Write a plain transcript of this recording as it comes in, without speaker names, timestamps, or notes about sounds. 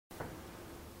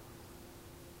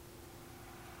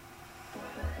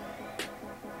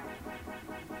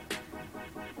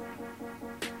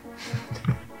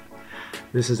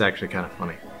This is actually kind of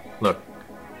funny. Look,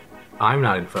 I'm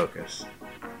not in focus,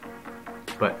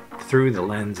 but through the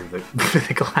lens of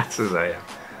the glasses I am.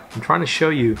 I'm trying to show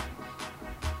you.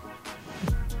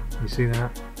 You see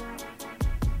that?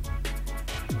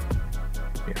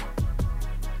 Yeah.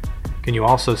 Can you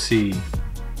also see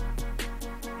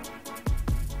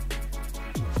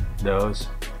those?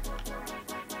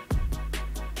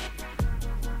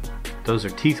 Those are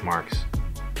teeth marks.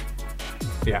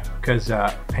 Yeah, because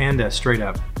Panda straight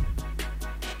up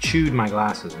chewed my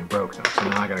glasses and broke them. So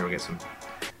now I gotta go get some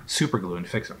super glue and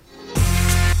fix them.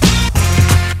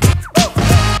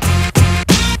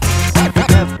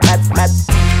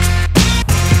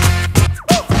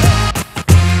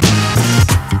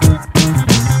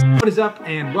 What is up,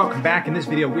 and welcome back. In this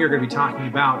video we are going to be talking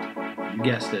about, you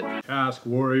guessed it,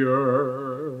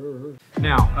 Taskwarrior.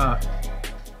 Now,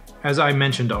 as I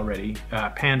mentioned already,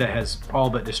 Panda has all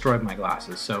but destroyed my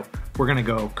glasses, so we're going to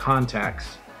go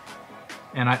contacts.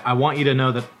 And I want you to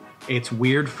know that it's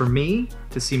weird for me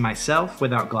to see myself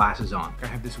without glasses on. I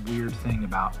have this weird thing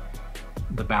about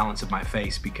the balance of my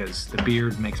face because the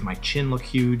beard makes my chin look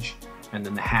huge, and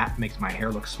then the hat makes my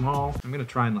hair look small. I'm going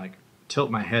to try and like tilt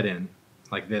my head in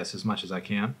like this as much as I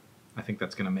can. I think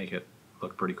that's going to make it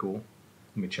look pretty cool.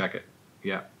 Let me check it.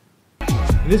 Yeah.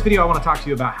 In this video, I want to talk to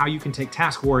you about how you can take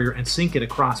Taskwarrior and sync it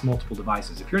across multiple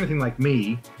devices. If you're anything like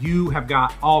me, you have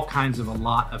got all kinds of a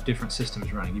lot of different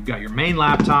systems running. You've got your main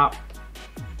laptop,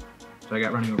 so I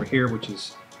got running over here, which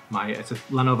is it's a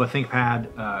Lenovo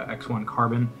ThinkPad X1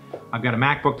 Carbon. I've got a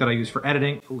MacBook that I use for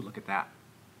editing. Oh, look at that.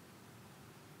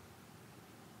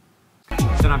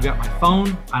 Then I've got my phone,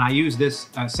 and I use this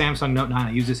Samsung Note 9.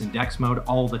 I use this in DeX mode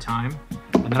all the time.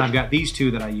 And then I've got these two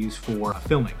that I use for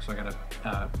filming. So I got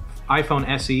a iPhone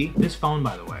SE. This phone,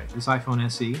 by the way, this iPhone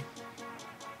SE,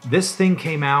 this thing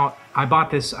came out, I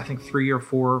bought this, I think 3 or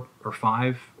 4 or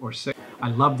 5 or 6. I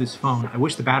love this phone. I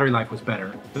wish the battery life was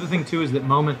better. The other thing too is that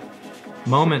Moment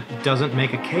doesn't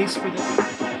make a case for this.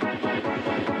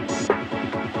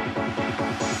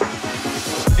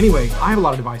 Anyway, I have a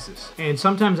lot of devices, and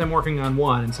sometimes I'm working on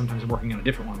one and sometimes I'm working on a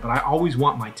different one, but I always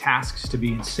want my tasks to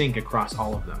be in sync across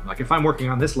all of them. Like if I'm working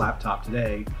on this laptop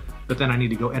today, but then I need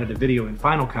to go edit a video in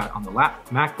Final Cut on the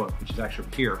MacBook, which is actually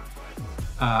over here,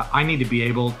 I need to be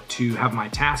able to have my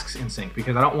tasks in sync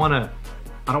because I don't want to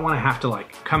have to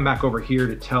like come back over here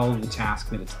to tell the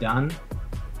task that it's done.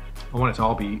 I want it to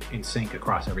all be in sync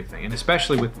across everything, and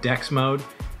especially with DeX mode,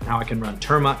 now I can run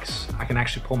Termux. I can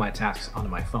actually pull my tasks onto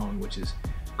my phone, which is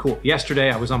cool.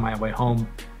 Yesterday, I was on my way home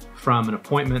from an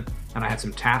appointment and I had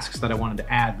some tasks that I wanted to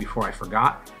add before I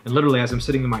forgot. And literally as I'm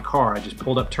sitting in my car, I just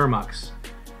pulled up Termux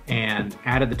and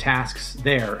added the tasks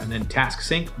there, and then task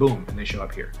sync, boom, and they show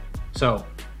up here. So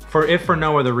if for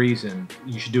no other reason,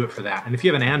 you should do it for that. And if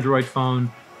you have an Android phone,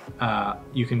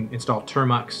 you can install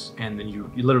Termux, and then you're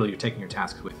taking your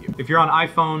tasks with you. If you're on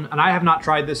iPhone, and I have not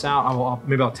tried this out,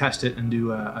 maybe I'll test it and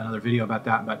do another video about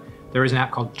that, but there is an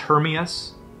app called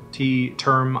Termius,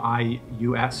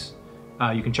 Termius.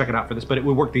 You can check it out for this, but it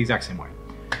will work the exact same way.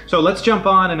 So let's jump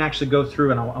on and actually go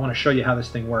through, and I want to show you how this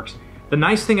thing works. The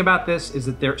nice thing about this is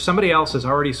that somebody else has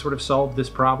already sort of solved this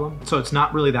problem, so it's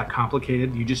not really that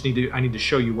complicated. You just I need to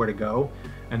show you where to go,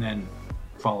 and then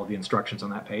follow the instructions on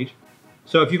that page.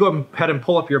 So if you go ahead and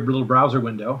pull up your little browser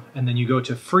window, and then you go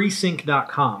to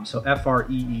freesync.com, so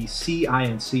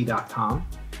Freecinc.com.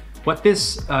 What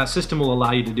this system will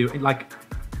allow you to do, like,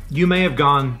 you may have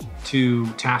gone to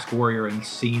Taskwarrior and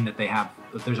seen that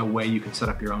there's a way you can set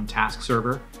up your own task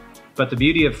server. But the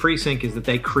beauty of Freesync is that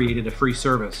they created a free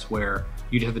service where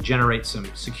you just have to generate some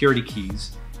security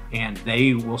keys, and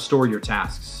they will store your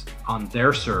tasks on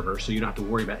their server, so you don't have to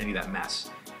worry about any of that mess.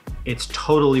 It's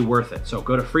totally worth it. So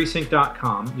go to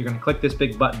freesync.com. You're going to click this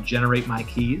big button, Generate My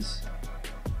Keys.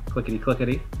 Clickety,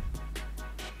 clickety.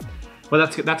 Well,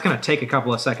 that's going to take a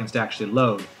couple of seconds to actually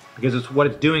load, because what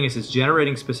it's doing is it's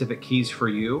generating specific keys for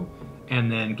you and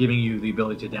then giving you the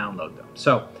ability to download them.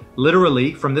 So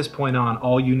literally from this point on,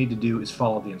 all you need to do is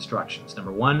follow the instructions.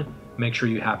 Number one, make sure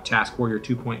you have Taskwarrior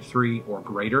 2.3 or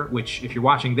greater, which if you're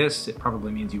watching this, it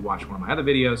probably means you watched one of my other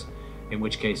videos, in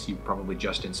which case you probably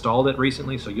just installed it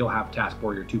recently, so you'll have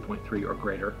Taskwarrior 2.3 or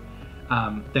greater.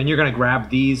 Then you're gonna grab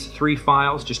these 3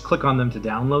 files, just click on them to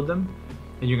download them,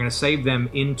 and you're gonna save them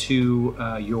into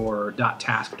your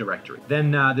 .task directory.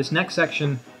 Then this next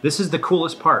section, this is the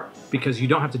coolest part because you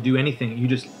don't have to do anything. You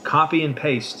just copy and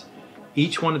paste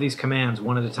each one of these commands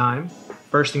one at a time.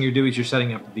 First thing you do is you're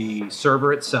setting up the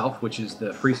server itself, which is the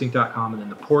freesync.com, and then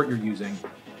the port you're using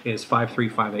is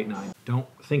 53589. Don't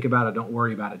think about it, don't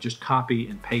worry about it, just copy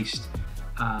and paste.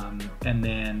 And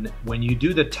then when you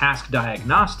do the task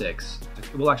diagnostics,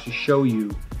 it will actually show you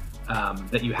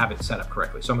that you have it set up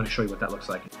correctly. So I'm going to show you what that looks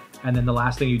like. And then the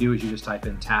last thing you do is you just type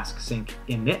in task sync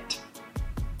init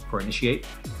for initiate,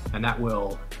 and that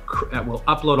will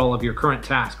upload all of your current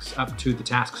tasks up to the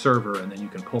task server, and then you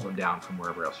can pull them down from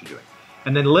wherever else you're doing.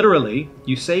 And then literally,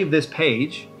 you save this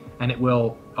page, and it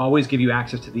will always give you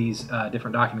access to these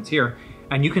different documents here,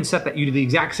 and you can set that you do the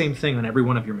exact same thing on every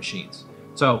one of your machines.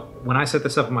 So when I set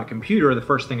this up on my computer, the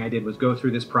first thing I did was go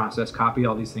through this process, copy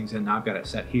all these things in. Now I've got it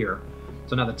set here.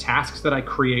 So now the tasks that I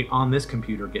create on this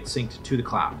computer get synced to the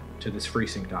cloud, to this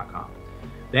freesync.com.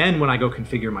 Then when I go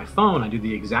configure my phone, I do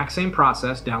the exact same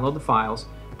process, download the files,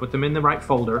 put them in the right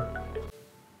folder.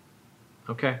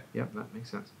 Okay, yep, that makes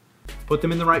sense. Put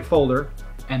them in the right folder,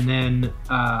 and then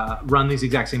run these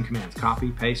exact same commands.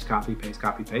 Copy, paste, copy, paste,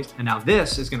 copy, paste. And now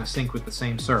this is gonna sync with the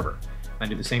same server. I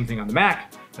do the same thing on the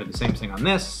Mac, I do the same thing on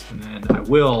this, and then I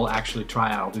will actually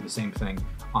try out, I'll do the same thing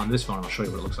on this phone, and I'll show you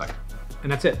what it looks like.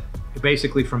 And that's it.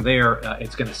 Basically from there,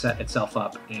 it's gonna set itself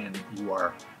up and you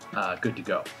are good to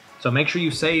go. So make sure you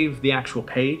save the actual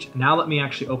page. Now let me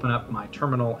actually open up my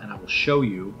terminal and I will show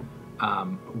you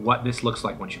what this looks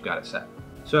like once you've got it set.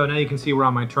 So now you can see we're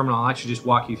on my terminal. I'll actually just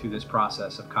walk you through this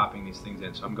process of copying these things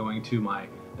in. So I'm going to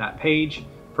that page.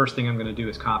 First thing I'm gonna do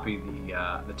is copy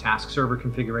the task server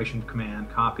configuration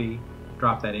command, copy,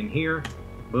 drop that in here,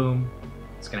 boom.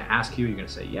 It's gonna ask you, you're gonna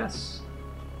say yes.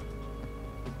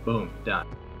 Boom, done.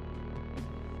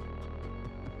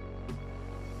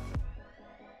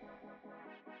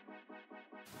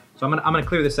 So I'm gonna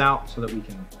clear this out so that we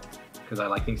can, because I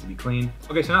like things to be clean.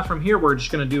 Okay, so now from here, we're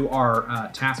just gonna do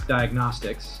our task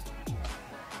diagnostics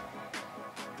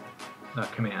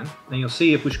command. Then you'll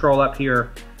see if we scroll up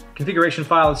here, configuration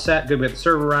file is set, good, we got the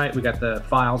server right, we got the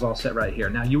files all set right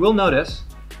here. Now you will notice,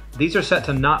 these are set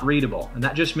to not readable, and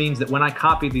that just means that when I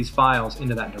copy these files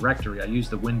into that directory, I use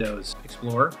the Windows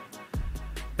Explorer,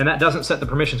 and that doesn't set the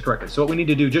permissions correctly. So what we need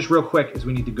to do just real quick is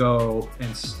we need to go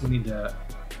and we need to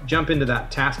jump into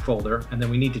that task folder, and then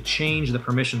we need to change the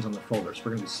permissions on the folder. So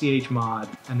we're gonna do chmod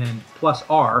and then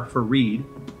 +R for read,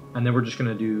 and then we're just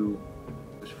gonna do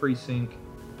freesync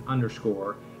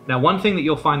 _. Now one thing that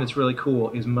you'll find that's really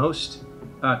cool is most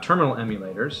terminal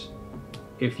emulators,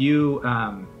 if you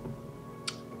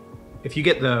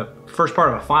get the first part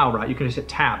of a file right, you can just hit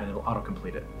tab and it'll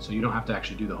autocomplete it. So you don't have to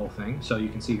actually do the whole thing. So you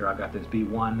can see here I've got this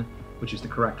B1, which is the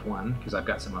correct one, because I've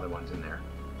got some other ones in there.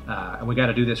 And we got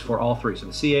to do this for all three. So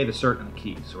the CA, the cert, and the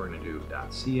key. So we're going to do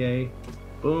 .ca,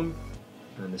 boom.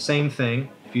 And then the same thing,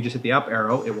 if you just hit the up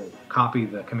arrow, it will copy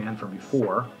the command from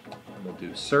before. And we'll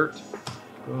do cert,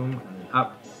 boom, and then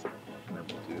up, and then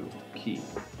we'll do key,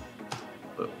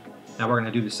 boom. Now we're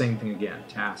going to do the same thing again.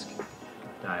 Task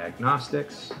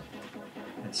diagnostics,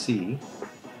 and C.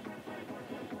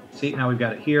 See, now we've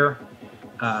got it here.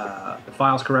 The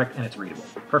file's correct and it's readable.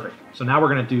 Perfect. So now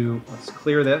we're going to do, let's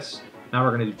clear this. Now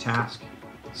we're going to do task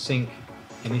sync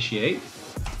initiate.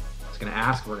 It's going to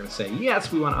ask, we're going to say,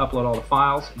 yes, we want to upload all the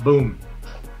files. Boom.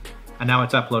 And now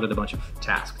it's uploaded a bunch of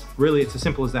tasks. Really, it's as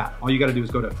simple as that. All you got to do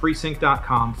is go to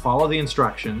freesync.com, follow the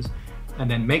instructions, and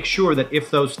then make sure that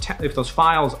if those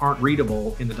files aren't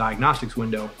readable in the diagnostics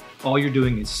window, all you're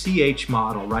doing is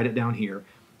chmod, I'll write it down here,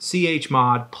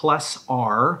 chmod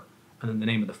 +R, and then the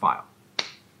name of the file.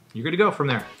 You're good to go from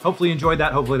there. Hopefully you enjoyed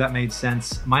that. Hopefully that made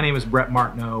sense. My name is Brett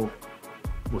Martineau.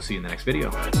 We'll see you in the next video.